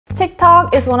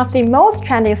TikTok is one of the most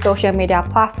trending social media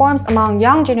platforms among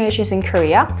young generations in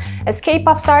Korea, as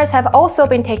K-pop stars have also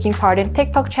been taking part in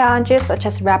TikTok challenges such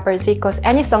as rapper Zico's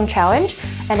Any Song Challenge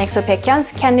and EXO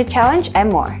Baekhyun's Candy Challenge and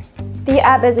more. The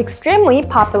app is extremely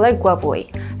popular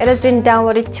globally. It has been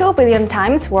downloaded 2 billion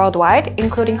times worldwide,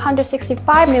 including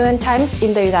 165 million times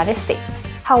in the United States.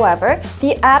 However,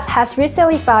 the app has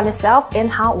recently found itself in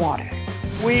hot water.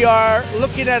 We are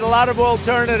looking at a lot of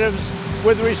alternatives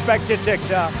with respect to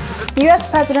TikTok. US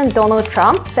President Donald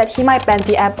Trump said he might ban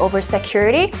the app over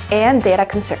security and data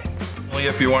concerns. Only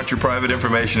if you want your private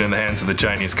information in the hands of the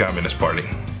Chinese Communist Party.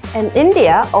 And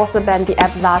India also banned the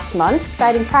app last month,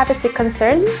 citing privacy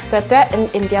concerns that threaten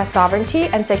India's sovereignty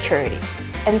and security.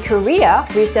 And Korea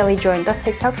recently joined the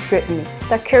TikTok scrutiny.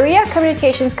 The Korea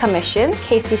Communications Commission,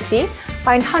 KCC,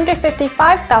 fined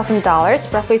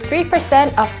 $155,000, roughly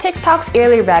 3% of TikTok's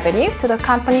yearly revenue, to the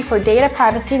company for data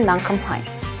privacy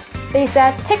non-compliance. They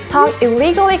said TikTok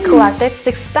illegally collected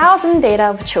 6,000 data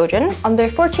of children under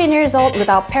 14 years old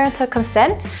without parental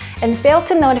consent and failed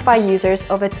to notify users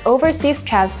of its overseas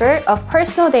transfer of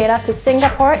personal data to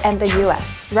Singapore and the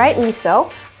US. Rightly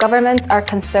so, governments are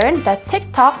concerned that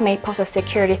TikTok may pose a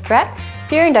security threat,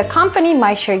 fearing the company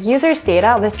might share users'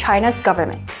 data with China's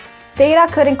government. Data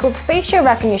could include facial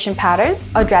recognition patterns,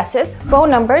 addresses, phone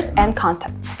numbers, and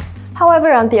contacts.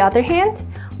 However, on the other hand,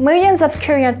 millions of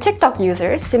Korean TikTok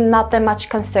users seem not that much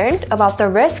concerned about the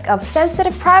risk of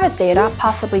sensitive private data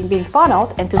possibly being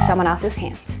funneled into someone else's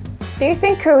hands. Do you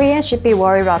think Koreans should be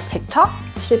worried about TikTok?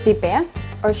 Should be banned?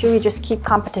 Or should we just keep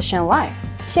competition alive?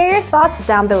 Share your thoughts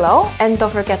down below and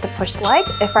don't forget to push like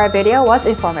if our video was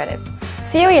informative.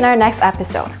 See you in our next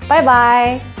episode. Bye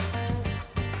bye!